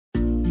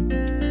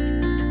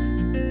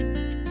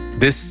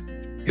This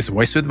is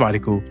Voice with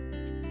Variku,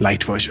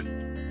 Lite version.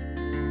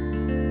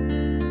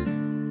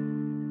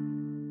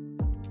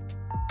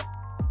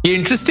 ये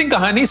interesting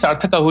कहानी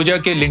सार्थक आहूजा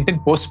के लिंक्डइन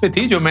पोस्ट पे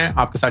थी जो मैं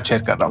आपके साथ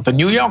शेयर कर रहा हूं। तो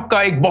न्यूयॉर्क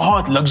का एक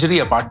बहुत लग्जरी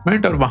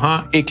अपार्टमेंट और वहां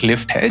एक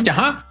लिफ्ट है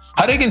जहां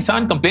हर एक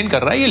इंसान कंप्लेन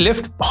कर रहा है ये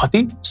लिफ्ट बहुत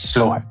ही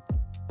स्लो है,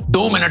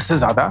 2 मिनट से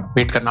ज्यादा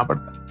वेट करना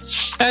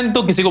पड़ता है। एंड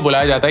तो किसी को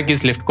बुलाया जाता है कि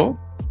इस लिफ्ट को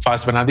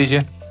फास्ट बना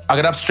दीजिए।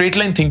 अगर आप स्ट्रेट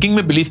लाइन थिंकिंग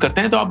में बिलीव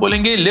करते हैं तो आप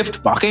बोलेंगे लिफ्ट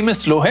वाकई में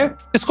स्लो है,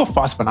 इसको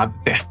फास्ट बना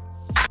देते हैं।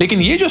 लेकिन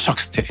ये जो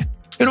शख्स थे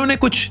इन्होंने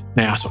कुछ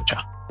नया सोचा।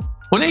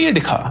 उन्हें ये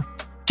दिखा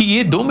कि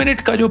ये 2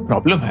 मिनट का जो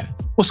प्रॉब्लम है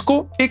उसको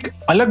एक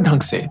अलग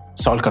ढंग से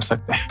सॉल्व कर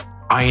सकते हैं,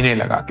 आईने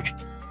लगा के।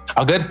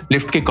 अगर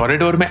लिफ्ट के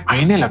कॉरिडोर में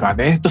आईने लगा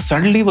दे तो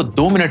सडनली वो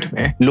 2 मिनट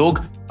में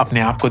लोग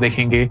अपने आप को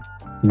देखेंगे,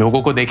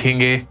 लोगों को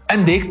देखेंगे,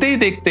 एंड देखते ही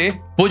देखते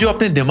वो जो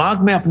अपने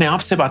दिमाग में अपने आप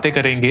से बातें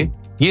करेंगे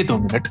ये 2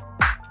 मिनट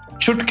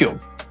चुटकियों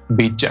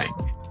बीत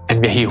जाएंगे।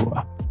 एंड यही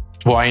हुआ,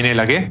 वो आईने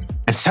लगे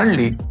and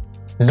suddenly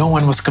no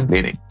one was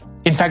complaining.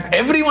 In fact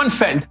everyone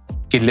felt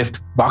कि लिफ्ट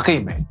वाकई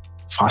में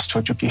फास्ट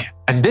हो चुकी है।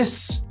 And this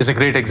is a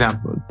great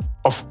example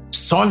of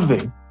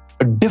solving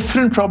a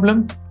different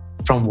problem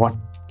from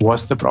what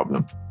was the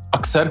problem.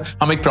 अक्सर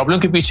हम एक प्रॉब्लम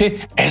के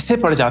पीछे ऐसे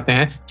पड़ जाते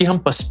हैं कि हम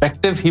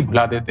पर्सपेक्टिव ही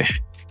भुला देते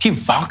हैं कि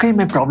वाकई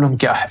में प्रॉब्लम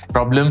क्या है।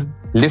 प्रॉब्लम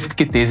लिफ्ट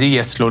की तेजी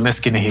या स्लोनेस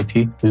की नहीं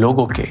थी,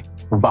 लोगों के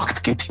वक्त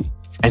की थी।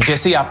 एंड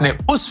जैसे ही आपने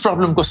उस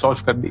प्रॉब्लम को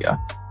सॉल्व कर दिया,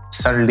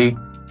 suddenly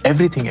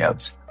everything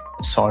else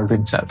solved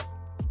itself.